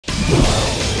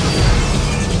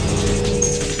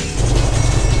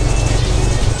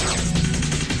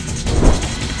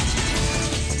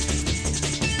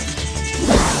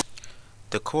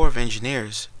The Corps of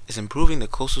Engineers is improving the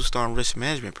coastal storm risk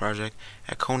management project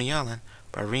at Coney Island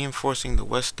by reinforcing the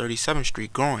West 37th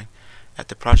Street groin at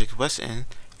the project's west end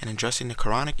and addressing the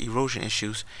chronic erosion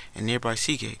issues in nearby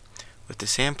Seagate with the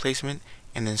sand placement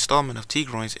and the installment of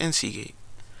T-groins in Seagate.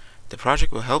 The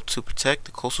project will help to protect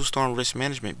the coastal storm risk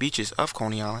management beaches of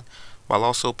Coney Island while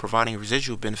also providing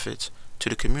residual benefits to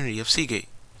the community of Seagate.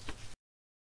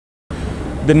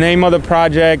 The name of the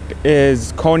project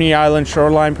is Coney Island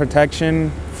Shoreline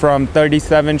Protection from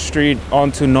 37th Street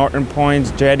onto Norton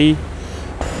Point Jetty.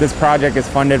 This project is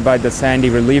funded by the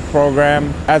Sandy Relief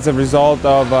Program. As a result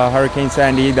of Hurricane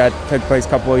Sandy that took place a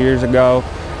couple of years ago,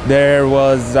 there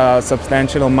was a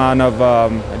substantial amount of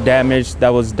damage that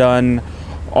was done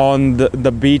on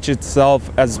the beach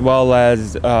itself, as well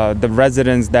as the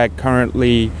residents that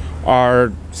currently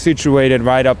are situated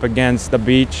right up against the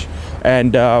beach.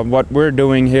 And what we're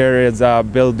doing here is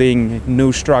building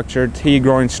new structure,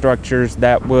 T-groin structures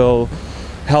that will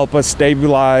help us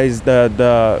stabilize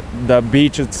the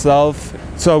beach itself.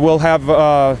 So we'll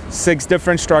have 6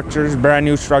 different structures, brand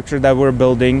new structures that we're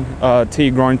building,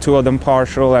 T-groin, 2 of them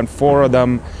partial and 4 of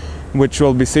them which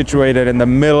will be situated in the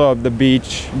middle of the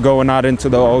beach going out into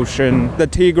the ocean. The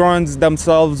T-groins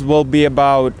themselves will be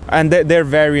about, and they're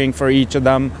varying for each of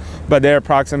them, but they're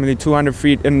approximately 200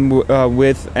 feet in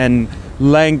width, and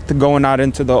length going out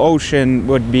into the ocean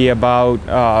would be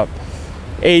about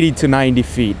 80 to 90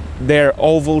 feet. They're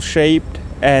oval shaped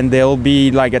and they'll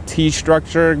be like a T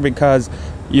structure because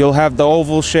you'll have the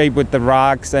oval shape with the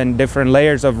rocks and different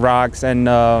layers of rocks and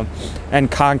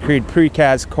concrete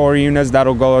precast core units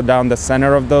that'll go down the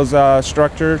center of those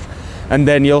structures. And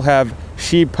then you'll have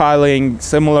sheet piling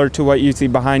similar to what you see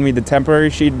behind me, the temporary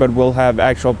sheet, but we'll have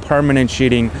actual permanent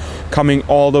sheeting coming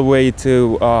all the way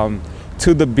to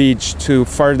the beach to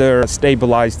further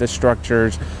stabilize the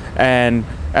structures. And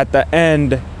at the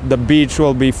end, the beach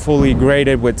will be fully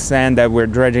graded with sand that we're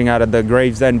dredging out of the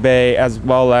Gravesend Bay as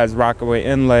well as Rockaway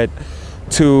Inlet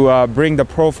to bring the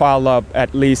profile up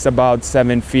at least about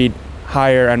 7 feet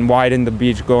higher and widen the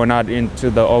beach going out into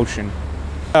the ocean.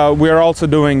 We're also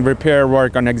doing repair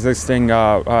work on existing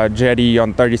jetty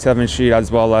on 37th Street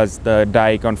as well as the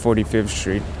dike on 45th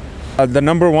Street. The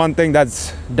number one thing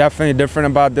that's definitely different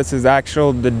about this is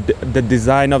the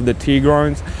design of the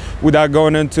T-groins. Without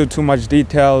going into too much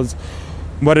details,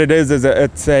 what it is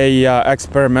it's a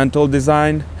experimental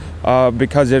design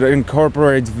because it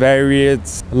incorporates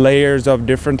various layers of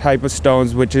different type of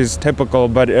stones, which is typical,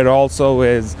 but it also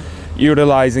is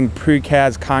utilizing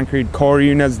precast concrete core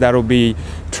units that will be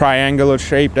triangular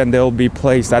shaped, and they'll be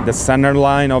placed at the center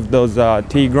line of those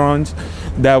T-groins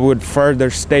that would further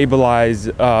stabilize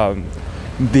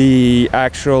the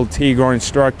actual T-groin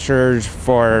structures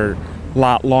for a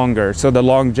lot longer. So the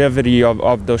longevity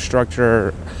of the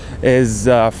structure is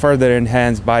further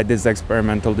enhanced by this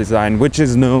experimental design, which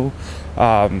is new.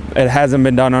 It hasn't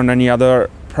been done on any other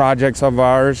projects of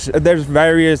ours. There's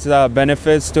various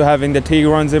benefits to having the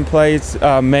T-groins in place.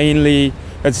 Mainly,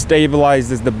 it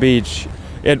stabilizes the beach.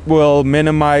 It will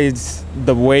minimize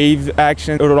the wave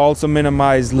action. It will also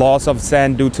minimize loss of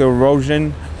sand due to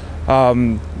erosion.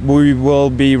 We will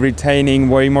be retaining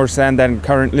way more sand than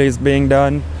currently is being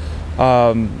done.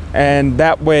 And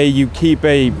that way you keep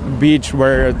a beach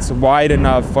where it's wide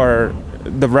enough for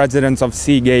the residents of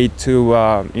Seagate to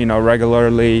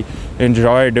regularly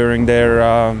enjoy during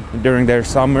their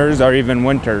summers or even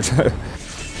winters.